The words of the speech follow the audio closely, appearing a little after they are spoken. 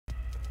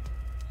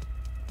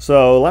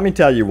So let me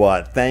tell you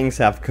what, things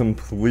have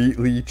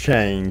completely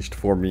changed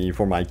for me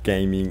for my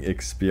gaming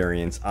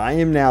experience. I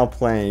am now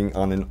playing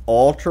on an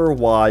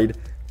ultra-wide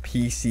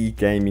PC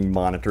gaming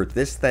monitor.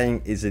 This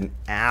thing is an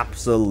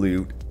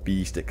absolute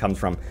beast. It comes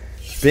from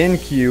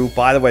BenQ.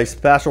 By the way,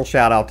 special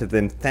shout out to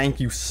them. Thank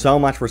you so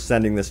much for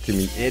sending this to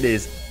me. It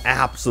is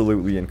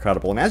absolutely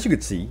incredible. And as you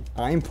can see,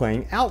 I'm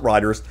playing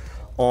Outriders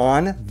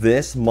on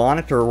this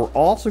monitor. We're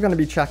also going to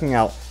be checking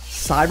out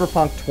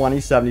Cyberpunk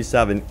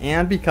 2077,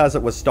 and because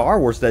it was Star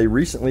Wars Day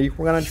recently,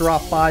 we're going to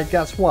drop by,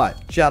 guess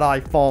what?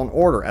 Jedi Fallen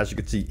Order. As you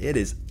can see, it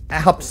is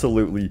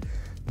absolutely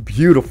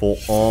beautiful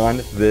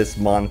on this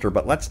monitor.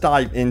 But let's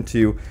dive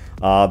into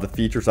the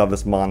features of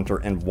this monitor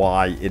and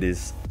why it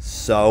is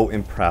so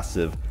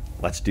impressive.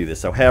 Let's do this.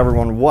 So hey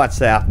everyone, what's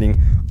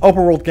happening?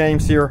 Open World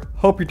Games here.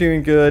 Hope you're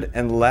doing good,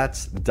 and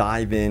let's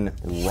dive in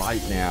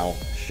right now,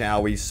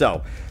 shall we?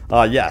 So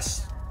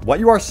yes,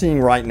 what you are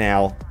seeing right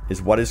now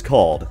is what is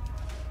called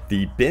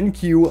the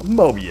BenQ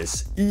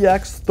MOBIUZ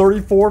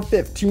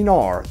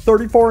EX3415R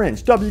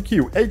 34-inch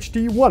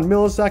WQHD 1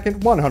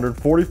 millisecond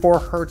 144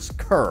 Hz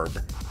curved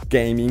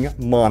gaming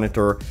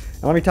monitor.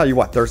 And let me tell you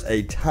what, there's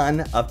a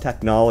ton of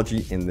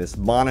technology in this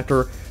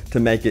monitor to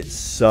make it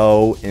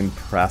so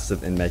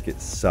impressive and make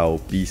it so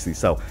beastly.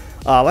 So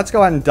let's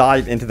go ahead and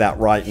dive into that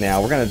right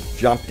now. We're going to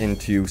jump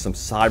into some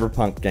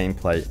Cyberpunk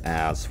gameplay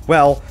as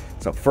well.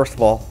 So first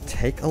of all,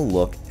 take a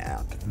look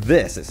at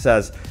this. It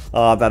says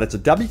that it's a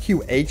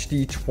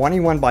WQHD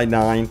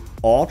 21:9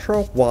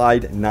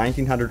 ultra-wide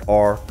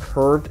 1900R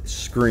curved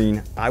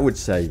screen, I would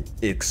say,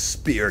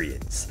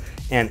 experience.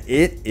 And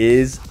it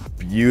is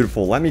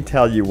beautiful. Let me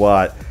tell you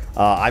what,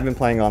 I've been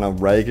playing on a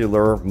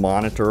regular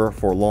monitor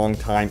for a long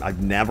time.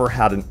 I've never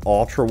had an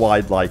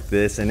ultra-wide like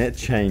this, and it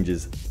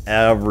changes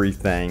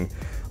everything.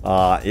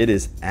 It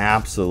is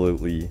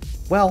absolutely,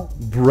 well,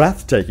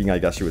 breathtaking, I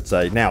guess you would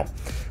say. Now,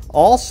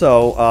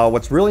 also,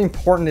 what's really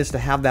important is to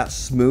have that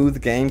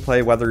smooth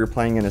gameplay, whether you're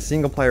playing in a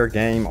single-player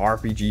game,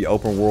 RPG,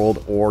 open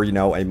world, or, you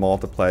know, a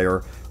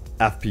multiplayer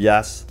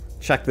FPS.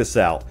 Check this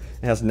out.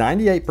 It has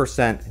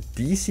 98%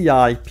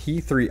 DCI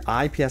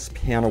P3 IPS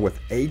panel with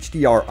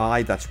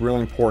HDRI. That's really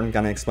important.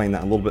 Going to explain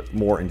that a little bit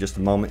more in just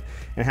a moment.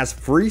 And it has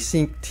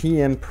FreeSync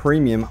TM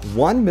Premium,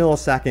 1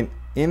 millisecond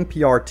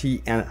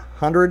MPRT, and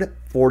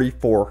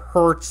 144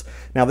 Hz.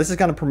 Now this is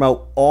going to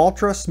promote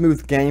ultra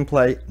smooth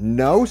gameplay,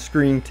 no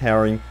screen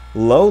tearing,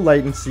 low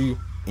latency,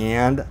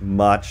 and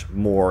much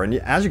more. And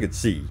as you can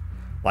see,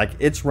 like,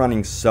 it's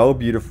running so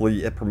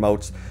beautifully. It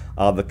promotes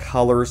the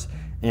colors.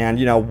 And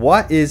you know,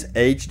 what is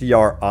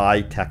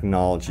HDRI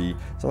technology?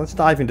 So let's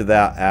dive into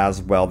that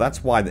as well.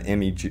 That's why the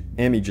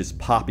image is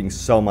popping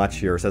so much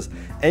here. It says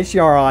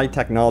HDRI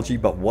technology,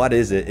 but what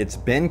is it? It's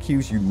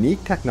BenQ's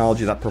unique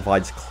technology that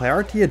provides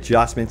clarity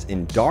adjustments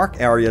in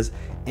dark areas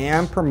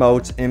and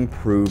promotes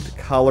improved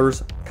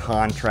colors,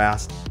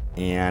 contrast,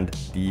 and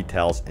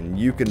details. And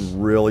you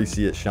can really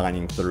see it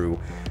shining through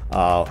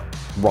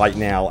right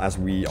now as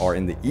we are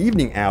in the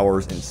evening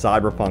hours in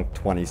Cyberpunk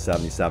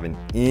 2077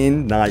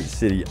 in Night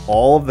City.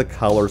 All of the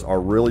colors are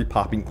really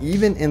popping,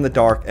 even in the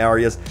dark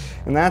areas.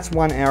 And that's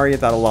one area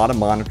that a lot of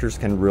monitors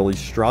can really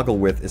struggle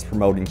with, is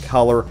promoting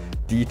color,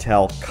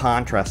 detail,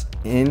 contrast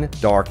in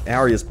dark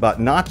areas. But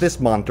not this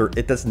monitor.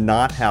 It does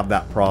not have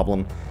that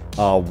problem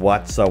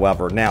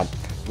whatsoever. Now,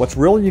 what's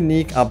really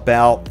unique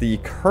about the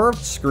curved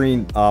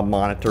screen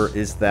monitor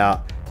is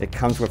that it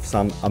comes with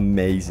some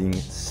amazing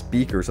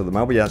speakers. So the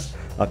MOBIUZ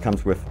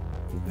comes with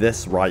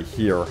this right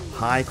here,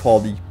 high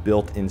quality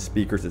built-in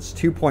speakers. It's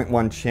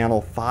 2.1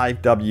 channel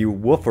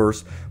 5W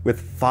woofers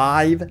with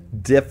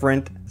 5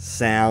 different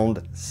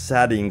sound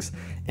settings.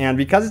 And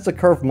because it's a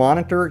curved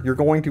monitor, you're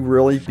going to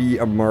really be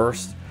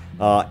immersed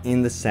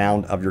in the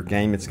sound of your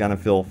game. It's going to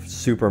feel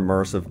super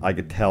immersive. I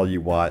could tell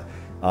you what,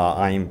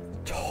 I'm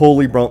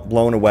totally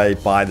blown away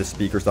by the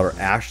speakers that are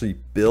actually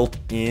built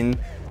in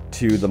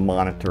to the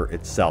monitor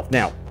itself.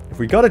 Now, if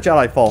we go to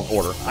Jedi Fallen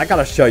Order, I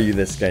gotta show you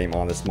this game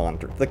on this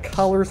monitor. The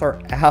colors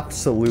are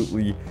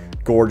absolutely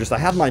gorgeous. I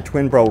had my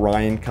twin bro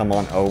Ryan come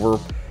on over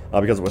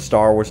because it was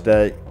Star Wars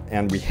Day,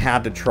 and we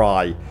had to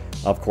try,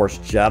 of course,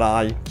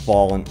 Jedi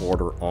Fallen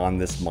Order on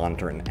this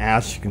monitor. And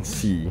as you can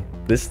see,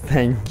 this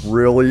thing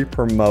really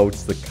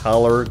promotes the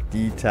color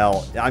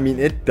detail. I mean,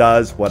 it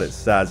does what it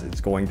says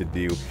it's going to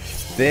do.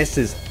 This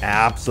is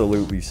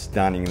absolutely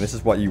stunning, and this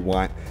is what you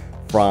want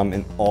from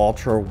an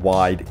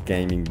ultra-wide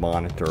gaming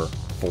monitor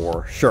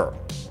for sure.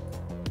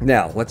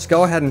 Now, let's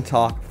go ahead and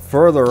talk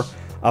further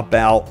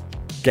about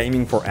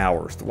gaming for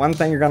hours. The one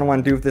thing you're going to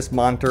want to do with this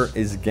monitor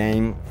is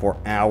game for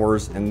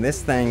hours, and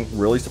this thing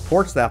really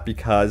supports that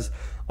because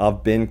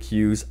of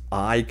BenQ's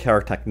eye care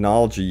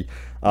technology.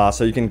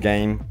 So you can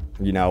game,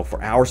 you know,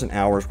 for hours and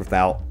hours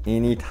without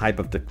any type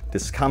of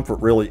discomfort,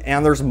 really.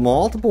 And there's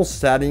multiple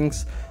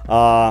settings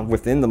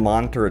within the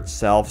monitor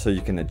itself, so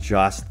you can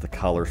adjust the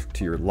colors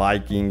to your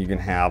liking. You can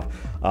have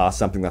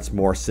something that's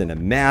more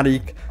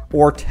cinematic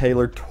or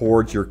tailored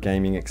towards your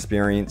gaming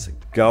experience.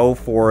 Go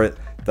for it.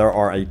 There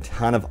are a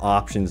ton of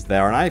options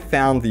there, and I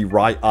found the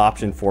right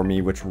option for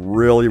me, which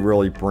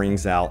really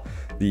brings out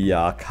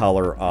the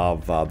color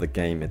of the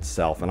game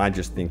itself. And I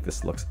just think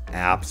this looks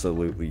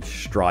absolutely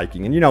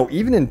striking. And you know,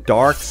 even in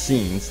dark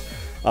scenes,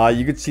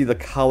 you could see the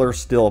color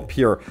still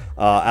appear.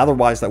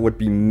 Otherwise, that would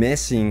be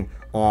missing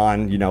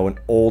on, you know, an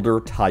older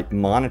type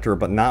monitor,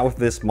 but not with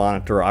this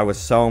monitor. I was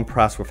so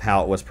impressed with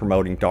how it was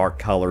promoting dark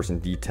colors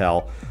and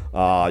detail,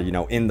 you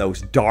know, in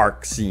those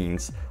dark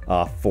scenes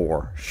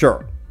for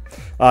sure.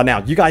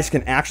 Now, you guys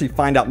can actually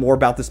find out more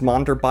about this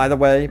monitor, by the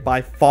way,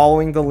 by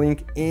following the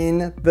link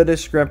in the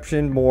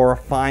description.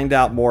 Find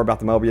out more about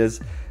the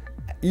MOBIUZ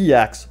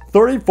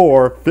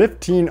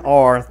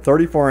EX3415R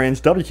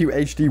 34-inch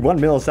WQHD 1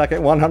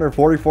 millisecond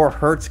 144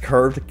 Hertz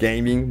curved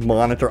gaming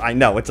monitor. I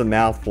know it's a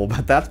mouthful,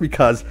 but that's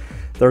because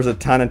there's a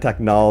ton of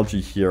technology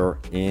here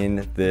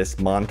in this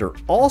monitor.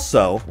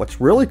 Also,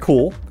 what's really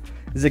cool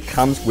is it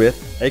comes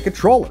with a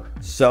controller,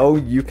 so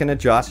you can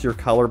adjust your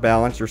color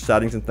balance, your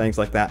settings and things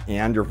like that,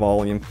 and your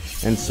volume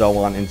and so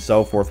on and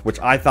so forth, which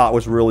I thought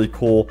was really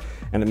cool,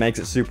 and it makes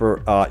it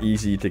super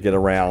easy to get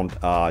around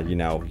you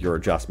know, your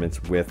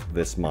adjustments with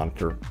this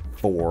monitor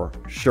for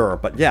sure.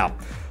 But yeah,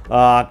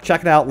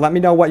 check it out. Let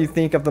me know what you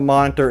think of the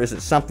monitor. Is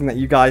it something that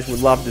you guys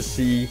would love to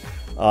see?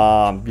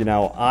 You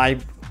know, I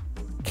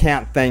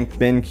can't thank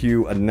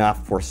BenQ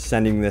enough for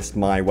sending this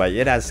my way.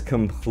 It has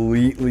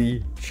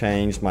completely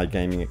changed my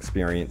gaming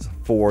experience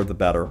for the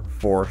better,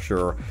 for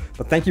sure.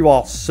 But thank you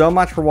all so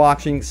much for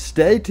watching.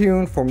 Stay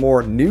tuned for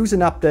more news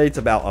and updates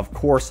about, of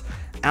course,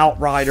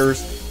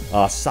 Outriders,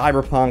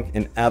 Cyberpunk,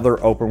 and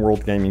other open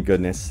world gaming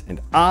goodness.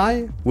 And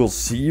I will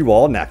see you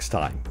all next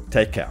time.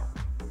 Take care.